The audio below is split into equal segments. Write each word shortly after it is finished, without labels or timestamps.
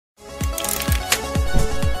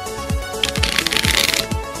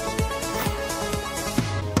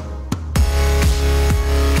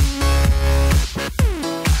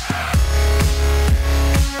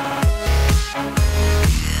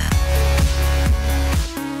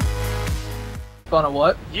Spawn a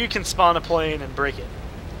what? You can spawn a plane and break it.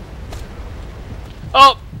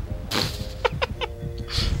 Oh!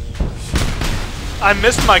 I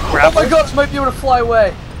missed my grapple. Oh my god, this might be able to fly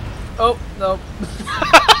away. Oh, no.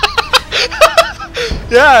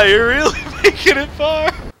 Yeah, you're really making it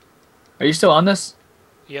far. Are you still on this?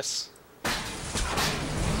 Yes.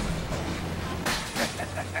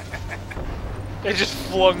 It just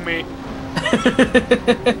flung me.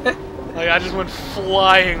 Like, I just went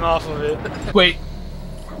flying off of it. Wait.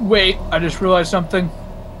 Wait, I just realized something.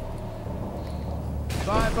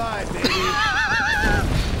 Bye-bye, baby.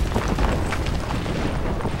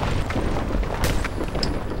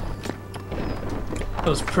 That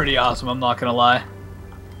was pretty awesome, I'm not gonna lie.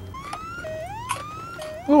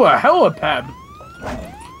 Ooh, a helipad.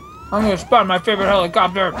 I'm gonna spot my favorite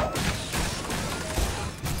helicopter.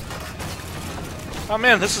 Oh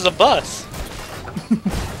man, this is a bus.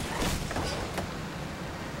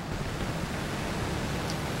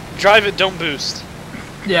 Drive it, don't boost.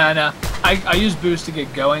 Yeah, I know. I used boost to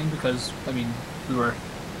get going because, I mean, we were...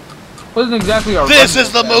 Wasn't exactly our This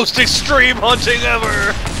is the most extreme hunting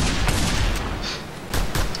ever!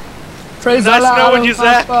 Nice knowing you,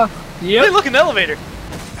 Zach. Yep. Hey, look, an elevator.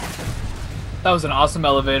 That was an awesome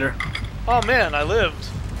elevator. Oh man, I lived.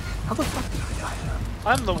 How the fuck did I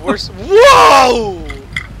die? I'm the worst. Whoa!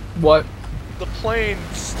 What? The plane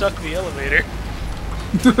stuck the elevator.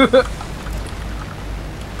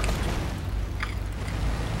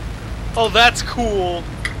 Oh, that's cool.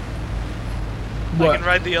 What? I can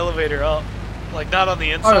ride the elevator up. Like, not on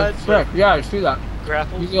the inside, Oh, but sick. Yeah, I see that.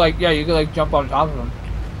 grapple. You could like, yeah, you could like jump on top of them.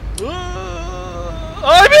 Oh,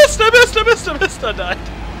 I missed! I died.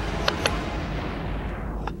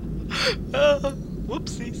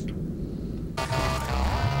 Whoopsies.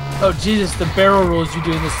 Oh Jesus, the barrel rolls you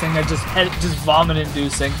do in this thing are just vomit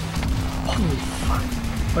inducing. Holy fuck.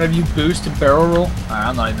 Whenever you boost a barrel roll. Alright,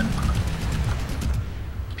 I'm not even.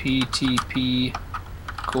 PTP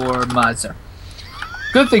Core Miser.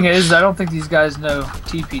 Good thing is, I don't think these guys know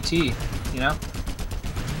TPT, you know?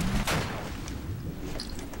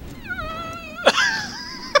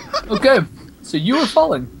 Okay, so you were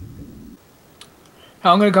falling.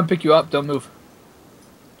 I'm gonna come pick you up, don't move.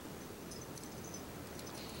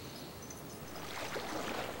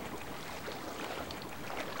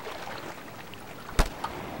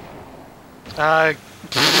 I'm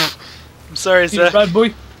sorry, Zach. Bad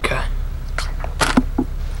boy. Okay.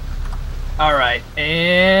 Alright,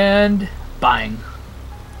 and buying.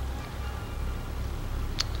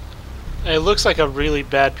 It looks like a really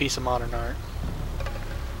bad piece of modern art.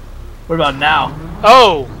 What about now?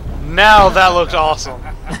 Oh! Now that looked awesome.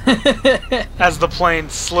 As the plane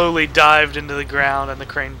slowly dived into the ground and the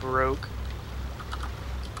crane broke.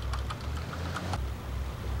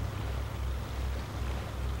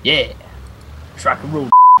 Yeah. Track and roll.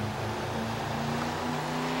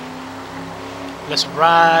 Let's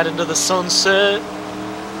ride into the sunset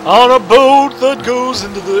on a boat that goes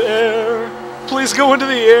into the air. Please go into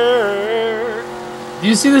the air. Do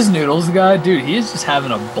you see this Noodles guy? Dude, he's just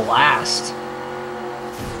having a blast.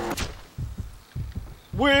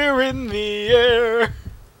 We're in the air.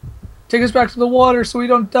 Take us back to the water so we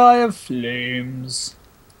don't die of flames.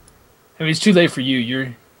 I mean, it's too late for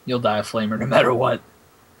you. You'll die of flamer no matter what.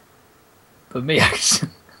 But me, I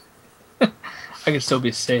can still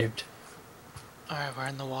be saved. Alright, we're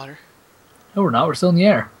in the water. No, we're not. We're still in the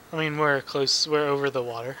air. I mean, we're close. We're over the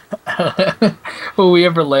water. Will we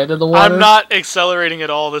ever land in the water? I'm not accelerating at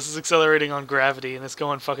all. This is accelerating on gravity, and it's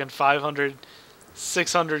going fucking 500,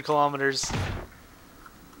 600 kilometers.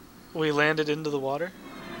 We landed into the water.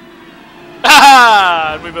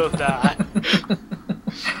 Ah! And we both died.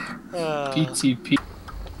 PTP.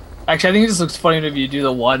 Actually, I think it just looks funny if you do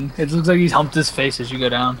the one. It looks like he's humped his face as you go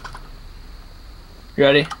down. You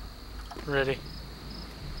ready? Ready.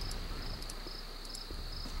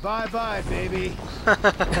 Bye-bye, baby.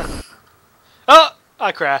 Oh!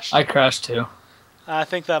 I crashed. I crashed too. I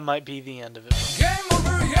think that might be the end of it. Game